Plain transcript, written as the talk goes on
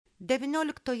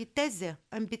XIX tezė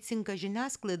 – ambicinga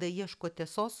žiniasklaida ieško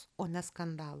tiesos, o ne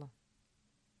skandalo.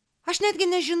 Aš netgi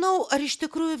nežinau, ar iš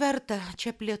tikrųjų verta čia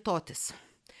plėtotis.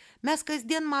 Mes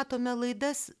kasdien matome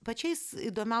laidas pačiais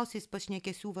įdomiausiais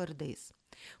pašnekesių vardais,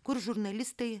 kur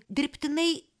žurnalistai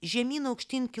dirbtinai žemyn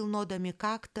aukštyn kilnodami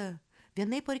kaktą,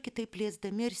 vienaip ar kitaip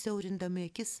plėsdami ir siaurindami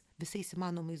akis visais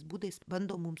įmanomais būdais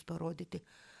bando mums parodyti,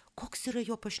 koks yra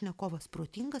jo pašnekovas,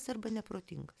 protingas arba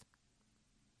neprotingas.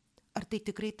 Ar tai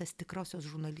tikrai tas tikrosios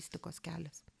žurnalistikos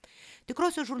kelias?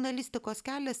 Tikrosios žurnalistikos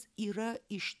kelias yra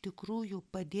iš tikrųjų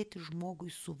padėti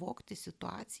žmogui suvokti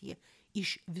situaciją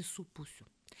iš visų pusių.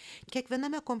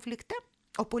 Kiekviename konflikte,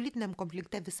 o politiniam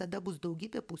konflikte visada bus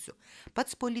daugybė pusių,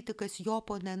 pats politikas, jo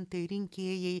oponentai,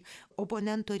 rinkėjai,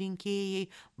 oponento rinkėjai,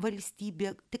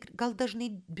 valstybė, gal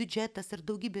dažnai biudžetas ir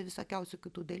daugybė visokiausių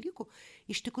kitų dalykų,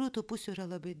 iš tikrųjų tų pusių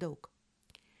yra labai daug.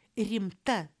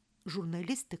 Rimta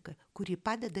žurnalistika, kuri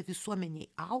padeda visuomeniai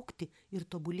augti ir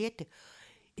tobulėti,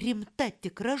 rimta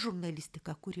tikra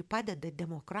žurnalistika, kuri padeda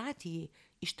demokratijai,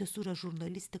 iš tiesų yra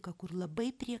žurnalistika, kur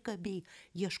labai priekabiai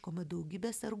ieškoma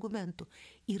daugybės argumentų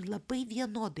ir labai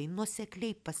vienodai,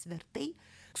 nuosekliai pasvertai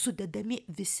sudedami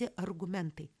visi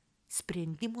argumentai,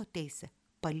 sprendimo teisę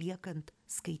paliekant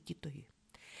skaitytojui.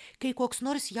 Kai koks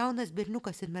nors jaunas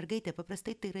berniukas ir mergaitė,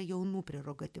 paprastai tai yra jaunų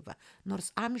prerogatyva,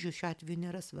 nors amžius šiuo atveju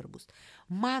nėra svarbus.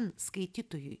 Man,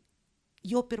 skaitytojui,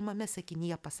 jau pirmame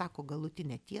sakinyje pasako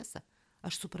galutinę tiesą,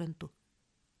 aš suprantu,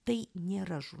 tai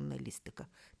nėra žurnalistika,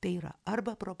 tai yra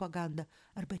arba propaganda,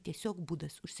 arba tiesiog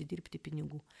būdas užsidirbti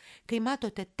pinigų. Kai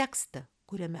matote tekstą,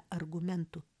 kuriame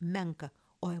argumentų menka,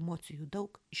 o emocijų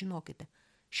daug, žinokite,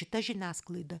 šita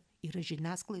žiniasklaida yra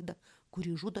žiniasklaida,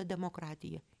 kuri žudo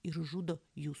demokratiją ir žudo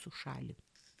jūsų šalį.